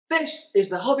This is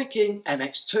the Hobby King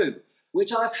MX2,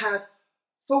 which I've had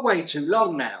for way too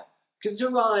long now, because it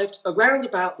arrived around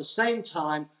about the same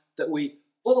time that we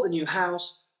bought the new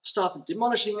house, started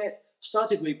demolishing it,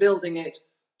 started rebuilding it,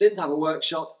 didn't have a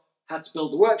workshop, had to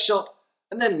build the workshop,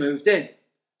 and then moved in.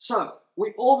 So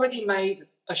we already made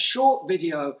a short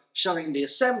video showing the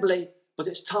assembly, but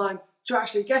it's time to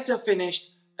actually get her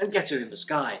finished and get her in the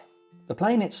sky. The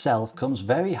plane itself comes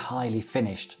very highly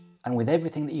finished and with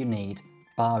everything that you need,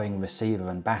 barring receiver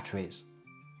and batteries.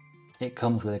 It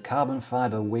comes with a carbon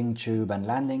fibre wing tube and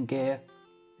landing gear,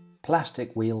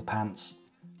 plastic wheel pants,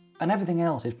 and everything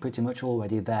else is pretty much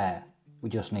already there. We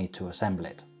just need to assemble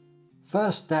it.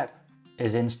 First step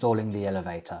is installing the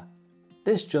elevator.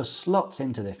 This just slots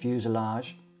into the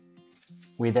fuselage.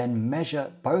 We then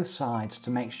measure both sides to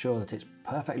make sure that it's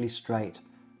perfectly straight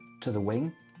to the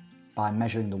wing by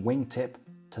measuring the wingtip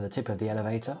to the tip of the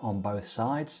elevator on both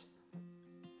sides.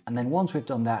 And then once we've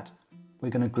done that, we're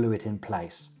going to glue it in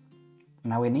place.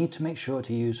 Now we need to make sure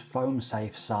to use foam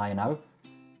safe cyno,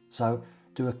 so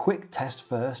do a quick test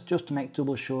first just to make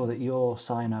double sure that your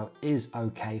cyno is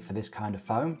okay for this kind of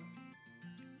foam,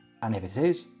 and if it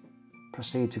is,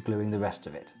 proceed to gluing the rest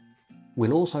of it.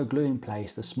 We'll also glue in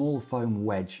place the small foam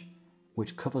wedge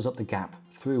which covers up the gap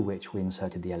through which we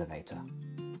inserted the elevator.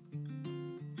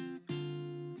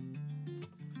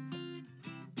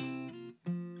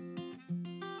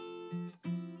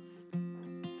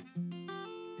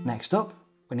 Next up,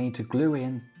 we need to glue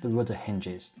in the rudder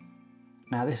hinges.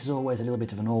 Now this is always a little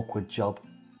bit of an awkward job,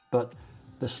 but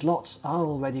the slots are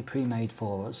already pre-made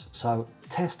for us, so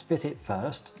test fit it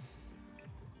first.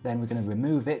 Then we're going to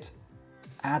remove it,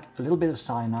 add a little bit of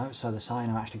cyno so the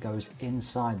cyno actually goes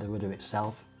inside the rudder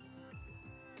itself,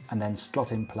 and then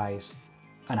slot in place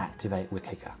and activate with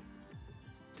kicker.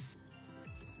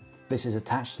 This is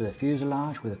attached to the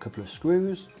fuselage with a couple of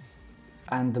screws,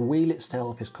 and the wheel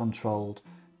itself is controlled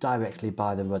directly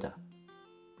by the rudder.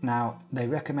 Now they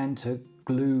recommend to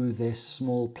glue this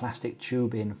small plastic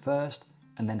tube in first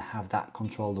and then have that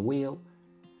control the wheel.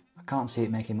 I can't see it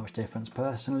making much difference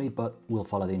personally, but we'll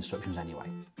follow the instructions anyway.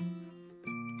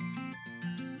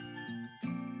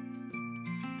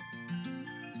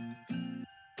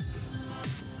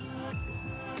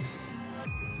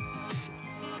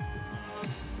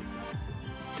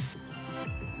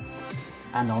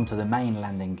 And onto the main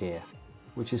landing gear,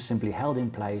 which is simply held in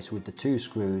place with the two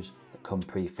screws that come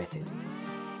pre-fitted.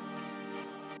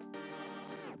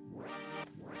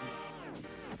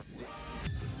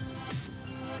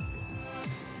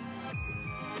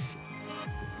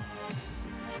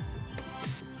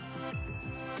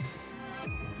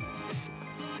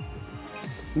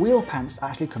 Wheel pants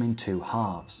actually come in two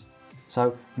halves,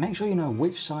 so make sure you know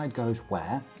which side goes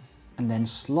where, and then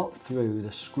slot through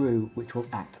the screw which will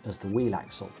act as the wheel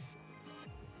axle.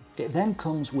 It then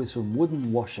comes with some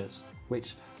wooden washers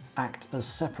which act as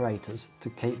separators to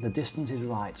keep the distances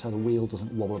right so the wheel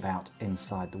doesn't wobble about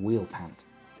inside the wheel pant.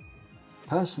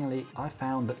 Personally, I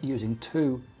found that using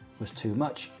two was too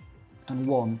much and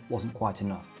one wasn't quite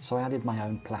enough, so I added my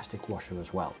own plastic washer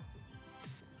as well.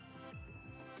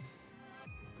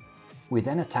 We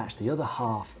then attach the other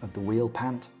half of the wheel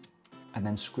pant and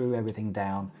then screw everything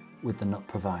down with the nut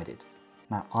provided.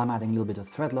 Now I'm adding a little bit of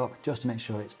thread lock just to make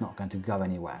sure it's not going to go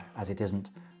anywhere, as it isn't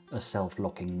a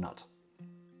self-locking nut.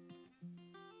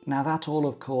 Now that all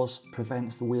of course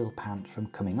prevents the wheel pant from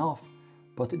coming off,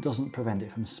 but it doesn't prevent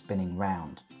it from spinning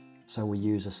round. So we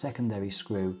use a secondary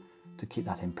screw to keep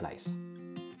that in place.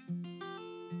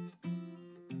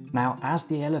 Now as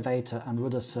the elevator and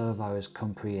rudder servos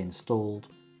come pre-installed,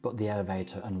 but the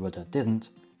elevator and rudder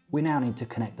didn't, we now need to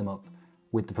connect them up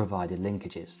with the provided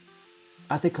linkages.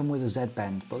 As they come with a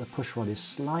Z-bend, but the push rod is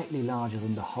slightly larger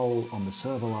than the hole on the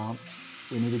servo arm,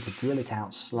 we needed to drill it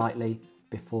out slightly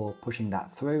before pushing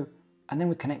that through, and then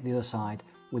we connect the other side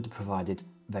with the provided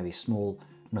very small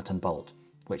nut and bolt,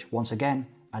 which once again,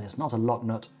 as it's not a lock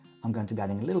nut, I'm going to be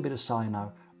adding a little bit of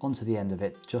cyno onto the end of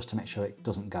it just to make sure it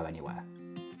doesn't go anywhere.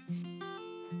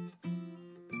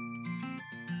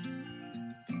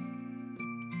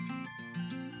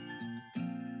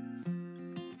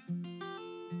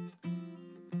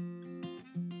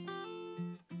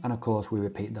 And of course we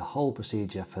repeat the whole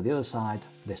procedure for the other side,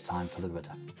 this time for the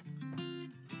rudder.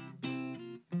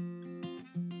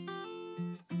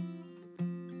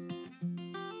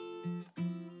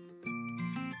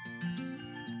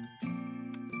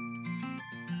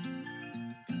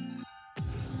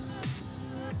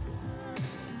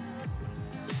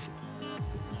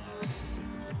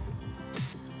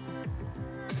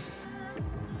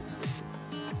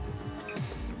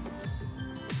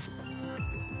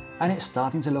 And it's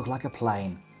starting to look like a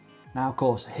plane. Now of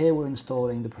course here we're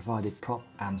installing the provided prop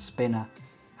and spinner,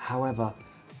 however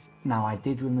now I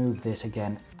did remove this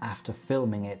again after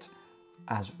filming it,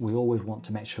 as we always want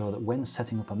to make sure that when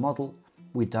setting up a model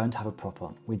we don't have a prop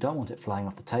on. We don't want it flying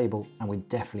off the table, and we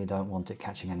definitely don't want it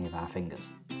catching any of our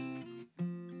fingers.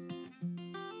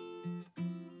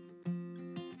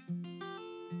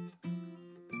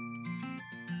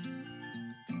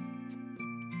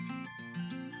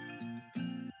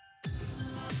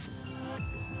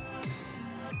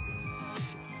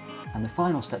 And the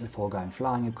final step before going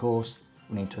flying, of course,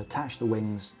 we need to attach the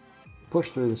wings, push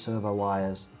through the servo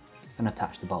wires and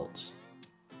attach the bolts.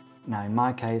 Now in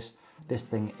my case, this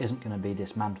thing isn't going to be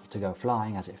dismantled to go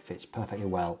flying, as it fits perfectly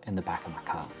well in the back of my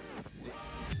car.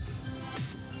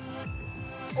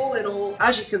 All in all,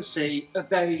 as you can see, a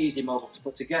very easy model to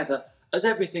put together, as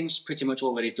everything's pretty much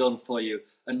already done for you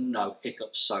and no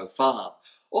hiccups so far.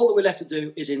 All that we're left to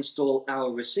do is install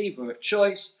our receiver of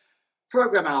choice,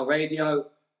 program our radio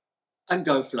and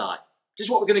go fly. This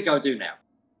is what we're going to go do now.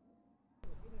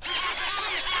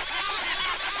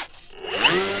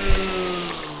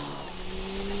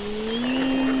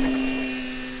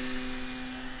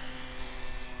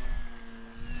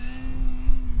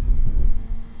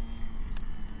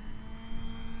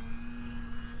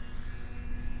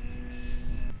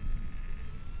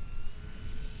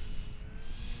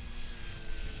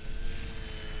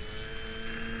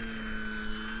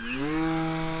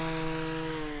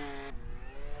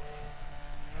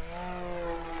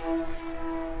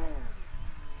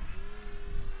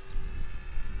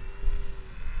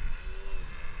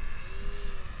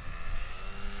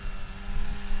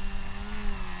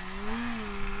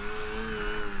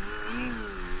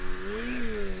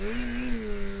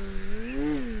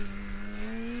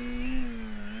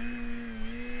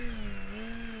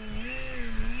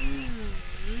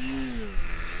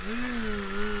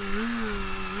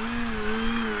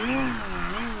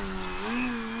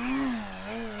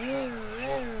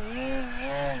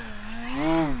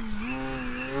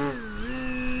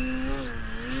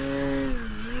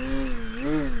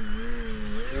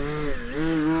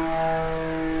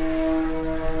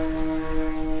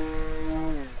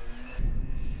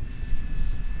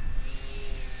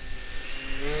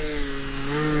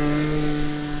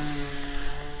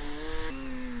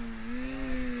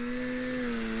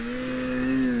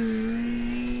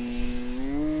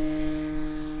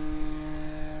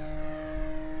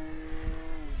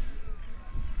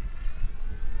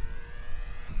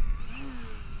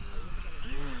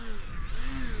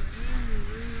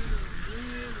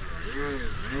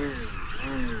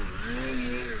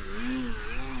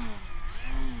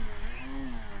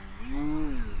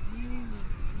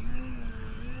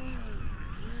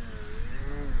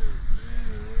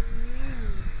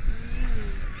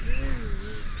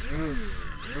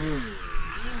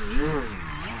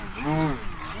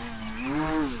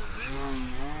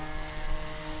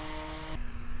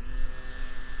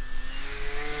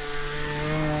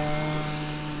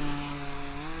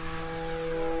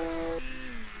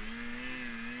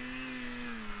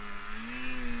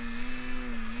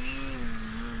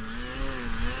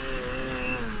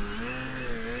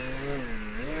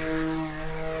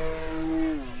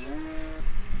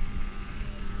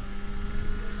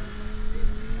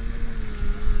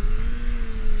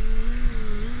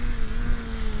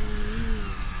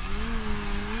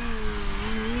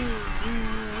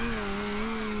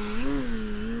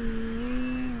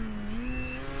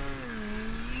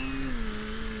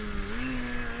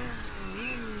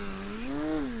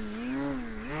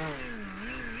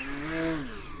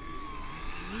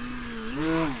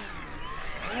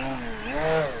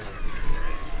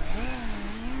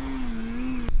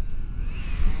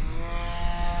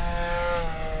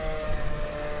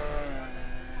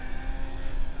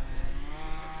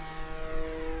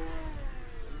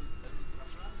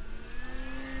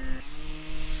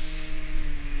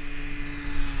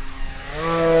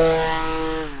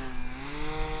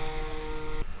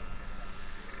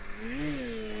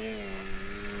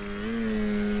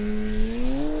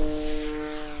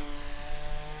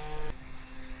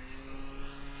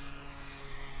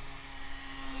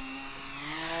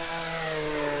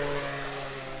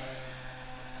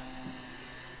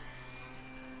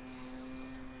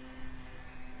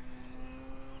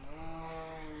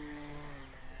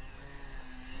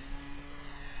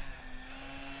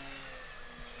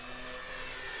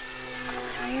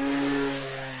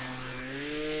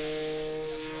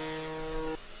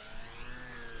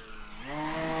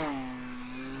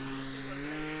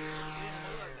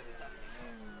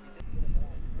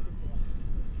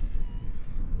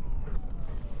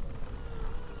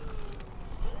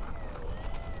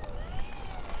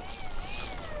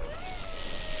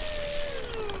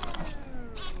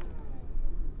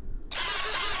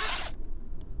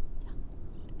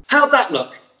 How'd that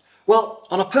look? Well,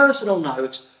 on a personal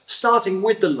note, starting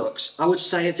with the looks, I would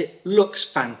say that it looks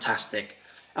fantastic.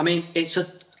 I mean, it's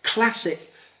a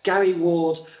classic Gary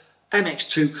Ward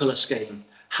MX2 colour scheme.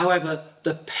 However,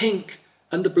 the pink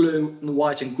and the blue and the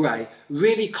white and grey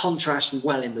really contrast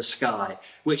well in the sky,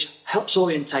 which helps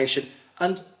orientation,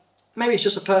 and maybe it's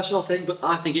just a personal thing, but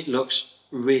I think it looks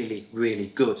really, really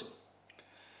good.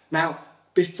 Now,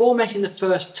 before making the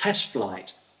first test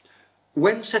flight,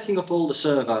 when setting up all the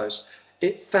servos,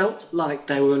 it felt like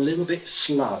they were a little bit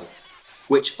slow,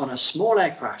 which on a small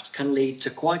aircraft can lead to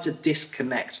quite a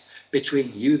disconnect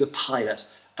between you, the pilot,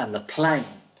 and the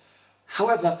plane.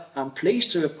 However, I'm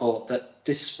pleased to report that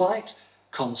despite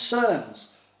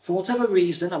concerns, for whatever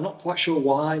reason, I'm not quite sure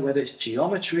why, whether it's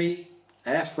geometry,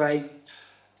 airframe,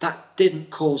 that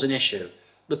didn't cause an issue.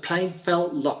 The plane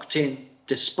felt locked in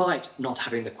despite not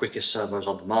having the quickest servos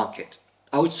on the market.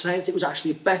 I would say that it was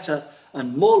actually better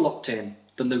and more locked in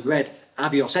than the red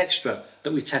Avios Extra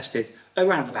that we tested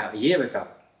around about a year ago.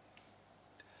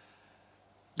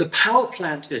 The power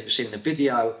plant, as you've seen in the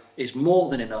video, is more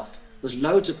than enough. There's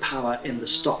loads of power in the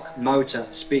stock motor,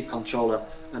 speed controller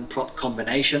and prop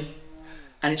combination,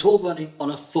 and it's all running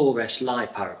on a 4S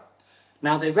LiPo.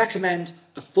 Now they recommend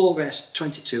a 4S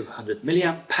 2200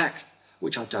 milliamp pack,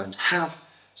 which I don't have,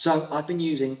 so I've been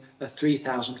using a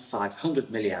 3500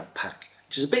 milliamp pack,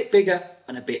 which is a bit bigger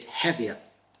and a bit heavier.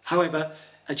 However,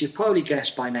 as you've probably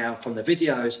guessed by now from the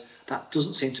videos, that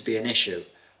doesn't seem to be an issue.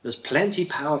 There's plenty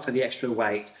power for the extra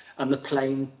weight, and the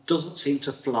plane doesn't seem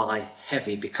to fly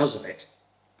heavy because of it.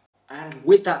 And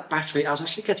with that battery, I was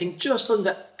actually getting just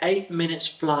under 8 minutes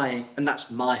flying, and that's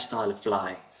my style of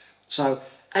flying. So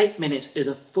 8 minutes is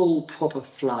a full proper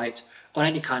flight on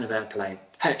any kind of airplane.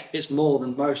 Heck, it's more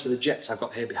than most of the jets I've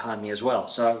got here behind me as well.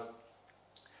 So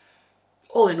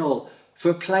all in all, for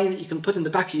a plane that you can put in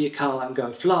the back of your car and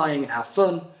go flying and have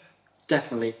fun,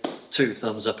 definitely 2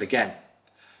 thumbs up again.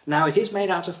 Now it is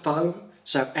made out of foam,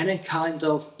 so any kind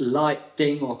of light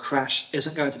ding or crash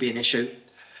isn't going to be an issue.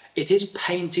 It is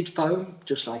painted foam,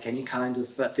 just like any kind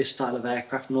of this style of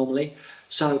aircraft normally,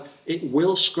 so it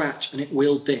will scratch and it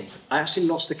will ding. I actually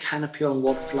lost the canopy on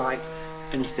one flight,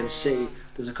 and you can see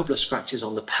there's a couple of scratches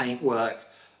on the paintwork,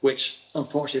 which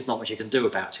unfortunately there's not much you can do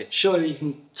about it. Sure, you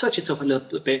can touch it up a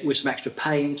little bit with some extra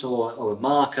paint or a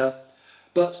marker,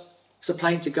 but it's a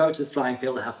plane to go to the flying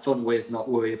field and have fun with, not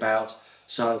worry about,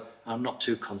 so I'm not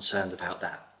too concerned about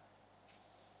that.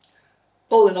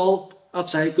 All in all, I'd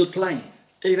say a good plane,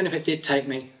 even if it did take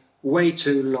me way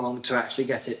too long to actually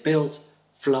get it built,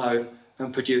 flown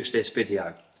and produce this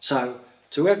video. So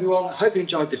to everyone, I hope you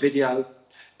enjoyed the video.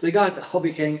 To the guys at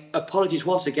Hobby King, apologies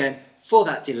once again for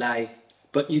that delay,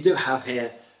 but you do have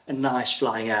here a nice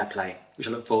flying airplane, which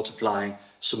I look forward to flying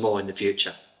some more in the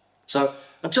future. So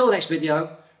until the next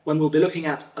video, when we'll be looking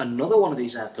at another one of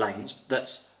these airplanes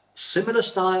that's similar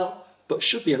style, but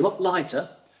should be a lot lighter,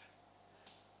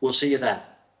 we'll see you there.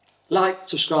 Like,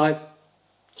 subscribe,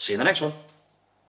 see you in the next one.